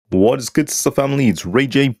What is good, Tesla family? It's Ray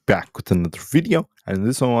J back with another video. And in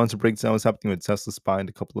this one, I want to break down what's happening with Tesla SPY and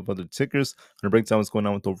a couple of other tickers. I'm going to break down what's going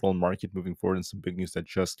on with the overall market moving forward and some big news that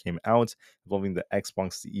just came out involving the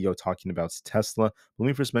Xbox CEO talking about Tesla. Let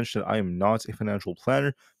me first mention that I am not a financial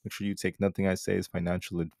planner. Make sure you take nothing I say as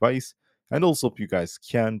financial advice. And also, if you guys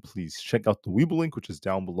can, please check out the Webull link, which is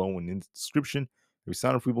down below and in the description. If you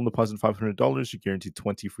sign up for Webull and deposit $500, you guarantee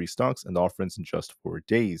 20 free stocks and the offer ends in just 4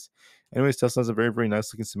 days. Anyways, Tesla has a very, very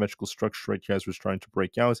nice looking symmetrical structure right here as we're starting to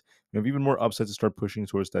break out. We have even more upside to start pushing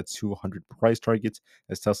towards that 200 price target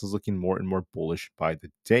as Tesla's looking more and more bullish by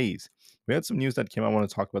the days. We had some news that came out. I want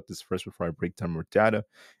to talk about this first before I break down more data.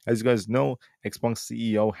 As you guys know, Xbox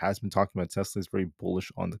CEO has been talking about Tesla is very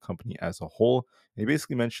bullish on the company as a whole. And he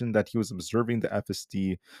basically mentioned that he was observing the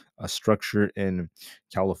FSD structure in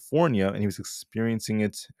California and he was experiencing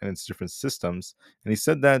it in its different systems. And he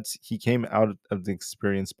said that he came out of the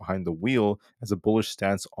experience behind the wheel as a bullish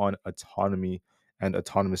stance on autonomy and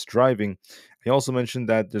autonomous driving. He also mentioned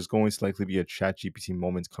that there's going to likely be a ChatGPT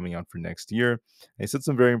moment coming out for next year. And he said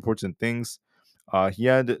some very important things. He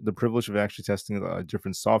had the privilege of actually testing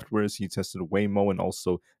different softwares. He tested Waymo and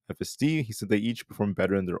also FSD. He said they each perform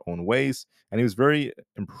better in their own ways, and he was very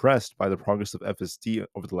impressed by the progress of FSD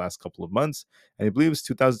over the last couple of months. And he believes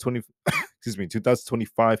 2020,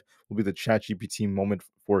 2025 will be the ChatGPT moment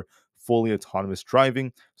for fully autonomous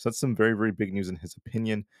driving. So that's some very, very big news in his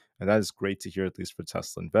opinion, and that is great to hear, at least for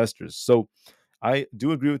Tesla investors. So I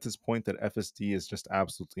do agree with this point that FSD is just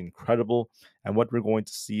absolutely incredible, and what we're going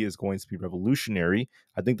to see is going to be revolutionary.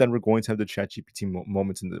 I think that we're going to have the ChatGPT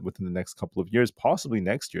moment within the next couple of years, possibly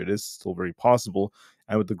next year. It is still very possible,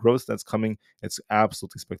 and with the growth that's coming, it's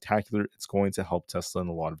absolutely spectacular. It's going to help Tesla in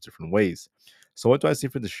a lot of different ways. So what do I see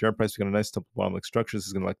for the share price? We got a nice top bottom like structure. This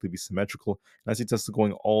is going to likely be symmetrical, and I see Tesla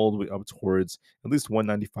going all the way up towards at least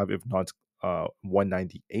 195, if not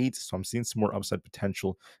 198. So I'm seeing some more upside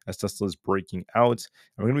potential as Tesla is breaking out.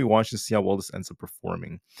 And we're going to be watching to see how well this ends up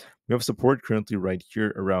performing. We have support currently right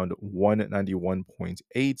here around 191.8.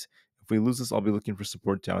 If we lose this, I'll be looking for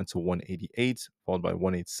support down to 188, followed by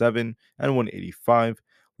 187 and 185.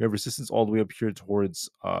 We have resistance all the way up here towards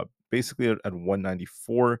basically at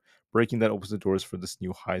 194. Breaking that opens the doors for this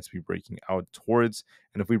new high to be breaking out towards.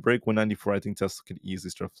 And if we break 194, I think Tesla could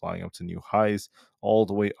easily start flying up to new highs all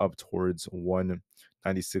the way up towards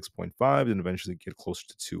 196.5 and eventually get closer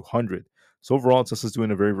to 200. So overall, Tesla's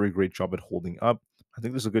doing a very, very great job at holding up. I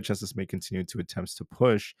think there's a good chance this may continue to attempts to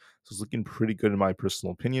push. So it's looking pretty good in my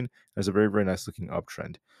personal opinion. There's a very, very nice looking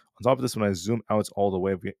uptrend. On top of this, when I zoom out all the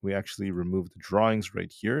way, we actually remove the drawings right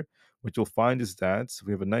here. What you'll find is that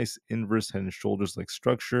we have a nice inverse head and shoulders like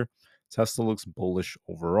structure. Tesla looks bullish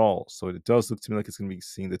overall. So it does look to me like it's going to be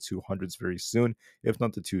seeing the 200s very soon, if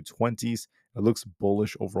not the 220s. It looks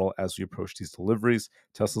bullish overall as we approach these deliveries.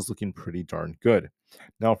 Tesla's looking pretty darn good.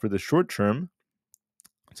 Now, for the short term,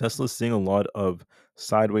 Tesla's seeing a lot of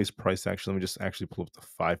sideways price action. Let me just actually pull up the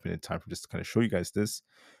 5-minute time frame just to kind of show you guys this.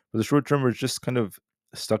 For the short term, we're just kind of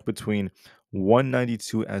stuck between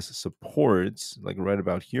 192 as supports, like right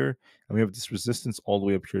about here, and we have this resistance all the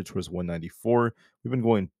way up here towards 194. We've been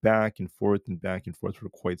going back and forth for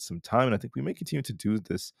quite some time, and I think we may continue to do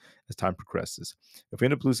this as time progresses. If we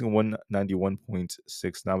end up losing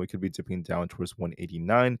 191.6, now we could be dipping down towards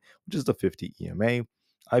 189, which is the 50 EMA.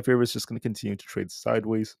 I favor is just going to continue to trade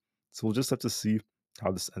sideways. So we'll just have to see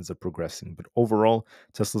how this ends up progressing. But overall,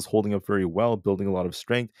 Tesla's holding up very well, building a lot of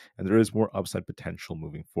strength, and there is more upside potential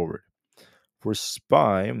moving forward. For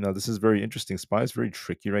SPY, now this is very interesting. SPY is very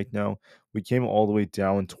tricky right now. We came all the way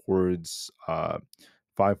down towards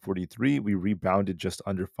 543. We rebounded just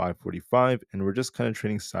under 545, and we're just kind of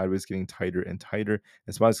trading sideways, getting tighter and tighter.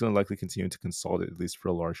 And SPY is going to likely continue to consolidate, at least for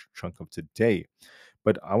a large chunk of today.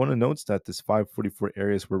 But I want to note that this 544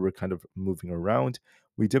 area is where we're kind of moving around.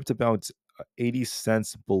 We dipped about 80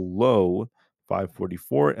 cents below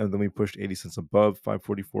 544, and then we pushed 80 cents above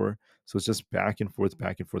 544. So it's just back and forth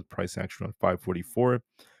price action on 544.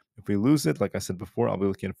 If we lose it, like I said before, I'll be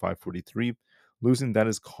looking at 543. Losing that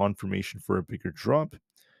is confirmation for a bigger drop. And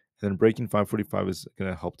then breaking 545 is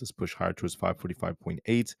going to help this push higher towards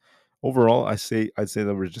 545.8. Overall, I'd say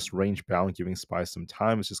that we're just range bound, giving SPY some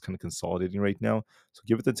time. It's just kind of consolidating right now. So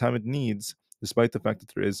give it the time it needs, despite the fact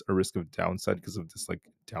that there is a risk of downside because of this like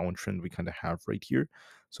downtrend we kind of have right here.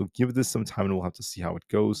 So give this some time and we'll have to see how it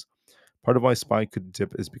goes. Part of why SPY could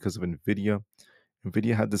dip is because of Nvda.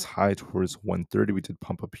 Nvda had this high towards 130. We did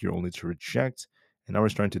pump up here only to reject, and now we're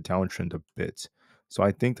starting to downtrend a bit. So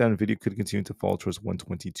I think that Nvidia could continue to fall towards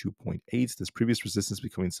 122.8. This previous resistance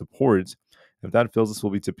becoming support. If that fails, this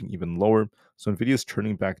will be tipping even lower. So Nvidia is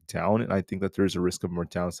turning back down, and I think that there is a risk of more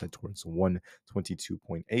downside towards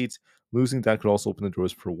 122.8. Losing that could also open the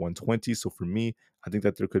doors for 120. So for me, I think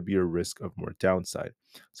that there could be a risk of more downside.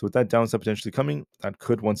 So with that downside potentially coming, that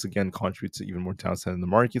could once again contribute to even more downside in the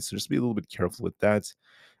market. So just be a little bit careful with that.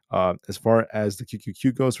 As far as the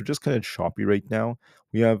QQQ goes, we're just kind of choppy right now.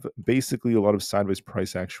 We have basically a lot of sideways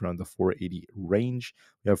price action around the 480 range.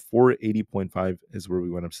 We have 480.5 is where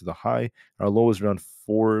we went up to the high. Our low is around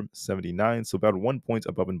 479, so about 1 point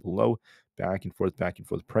above and below, back and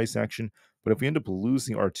forth price action. But if we end up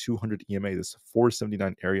losing our 200 EMA, this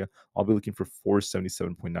 479 area, I'll be looking for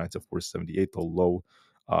 477.9 to 478, the low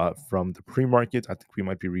from the pre-market. I think we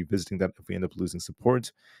might be revisiting that if we end up losing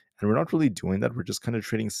support. And we're not really doing that. We're just kind of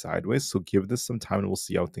trading sideways. So give this some time and we'll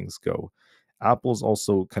see how things go. Apple's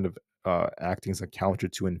also kind of acting as a counter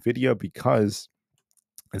to Nvidia because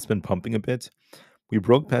it's been pumping a bit. We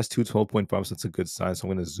broke past 212.5, so that's a good sign. So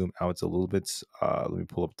I'm going to zoom out a little bit. Let me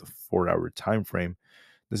pull up the 4-hour time frame.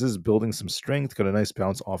 This is building some strength, got a nice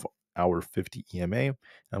bounce off our 50 EMA. And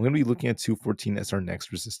I'm going to be looking at 214 as our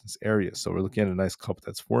next resistance area. So we're looking at a nice cup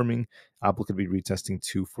that's forming. Apple could be retesting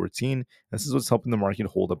 214. This is what's helping the market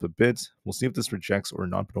hold up a bit. We'll see if this rejects or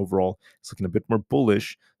not, but overall, it's looking a bit more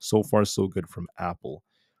bullish. So far, so good from Apple.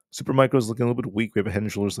 Supermicro is looking a little bit weak. We have a head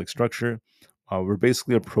and shoulders like structure. We're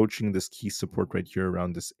basically approaching this key support right here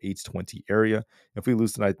around this 820 area. If we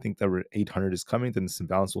lose it, I think that 800 is coming, then this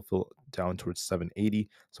imbalance will fill down towards 780.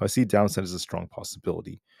 So I see downside as a strong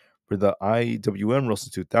possibility. For the IWM,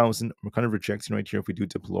 Russell 2000, we're kind of rejecting right here. If we do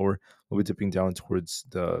dip lower, we'll be dipping down towards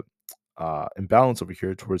the imbalance over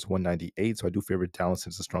here towards 198. So I do favor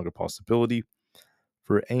downside as a stronger possibility.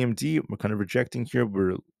 For AMD, we're kind of rejecting here.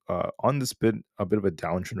 We're on this a bit of a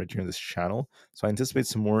downtrend right here in this channel. So I anticipate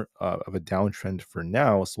some more of a downtrend for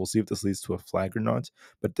now. So we'll see if this leads to a flag or not.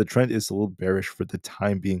 But the trend is a little bearish for the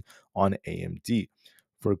time being on AMD.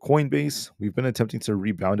 For Coinbase, we've been attempting to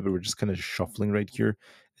rebound it, but we're just kind of shuffling right here.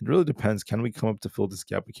 It really depends. Can we come up to fill this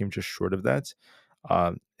gap? We came just short of that.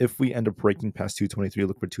 If we end up breaking past 223,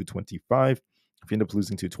 look for 225. If we end up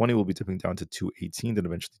losing 220, we'll be dipping down to 218, then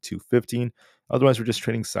eventually 215. Otherwise, we're just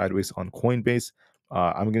trading sideways on Coinbase.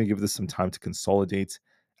 I'm going to give this some time to consolidate.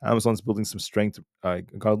 Amazon's building some strength. Got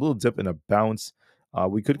a little dip and a bounce.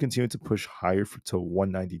 We could continue to push higher to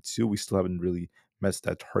 192. We still haven't really met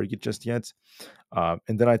that target just yet.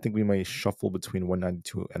 And then I think we may shuffle between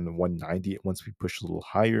 192 and 190 once we push a little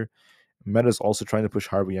higher. Meta's also trying to push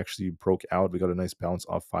hard. We actually broke out. We got a nice bounce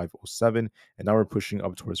off 507, and now we're pushing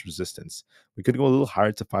up towards resistance. We could go a little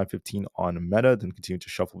higher to 515 on Meta, then continue to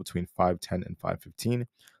shuffle between 510 and 515.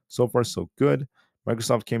 So far, so good.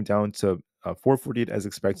 Microsoft came down to 448 as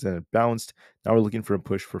expected, and it bounced. Now we're looking for a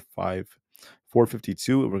push for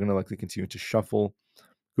 452. We're going to likely continue to shuffle.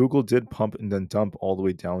 Google did pump and then dump all the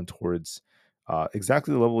way down towards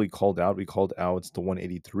exactly the level we called out. We called out the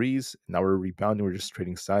 183s. Now we're rebounding. We're just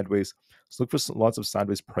trading sideways. So look for lots of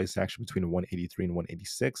sideways price action between 183 and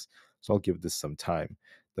 186. So I'll give this some time.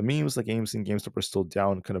 The memes like Amzn and GameStop are still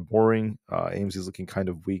down, kind of boring. Amzn is looking kind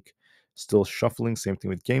of weak, still shuffling. Same thing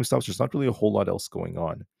with GameStop. There's not really a whole lot else going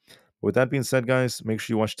on. With that being said, guys, make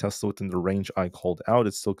sure you watch Tesla within the range I called out.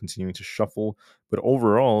 It's still continuing to shuffle. But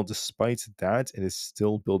overall, despite that, it is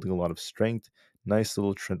still building a lot of strength. Nice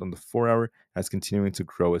little trend on the 4-hour, and it's continuing to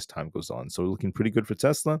grow as time goes on. So looking pretty good for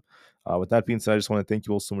Tesla. With that being said, I just want to thank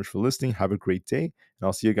you all so much for listening. Have a great day, and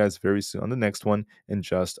I'll see you guys very soon on the next one in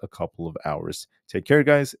just a couple of hours. Take care,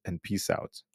 guys, and peace out.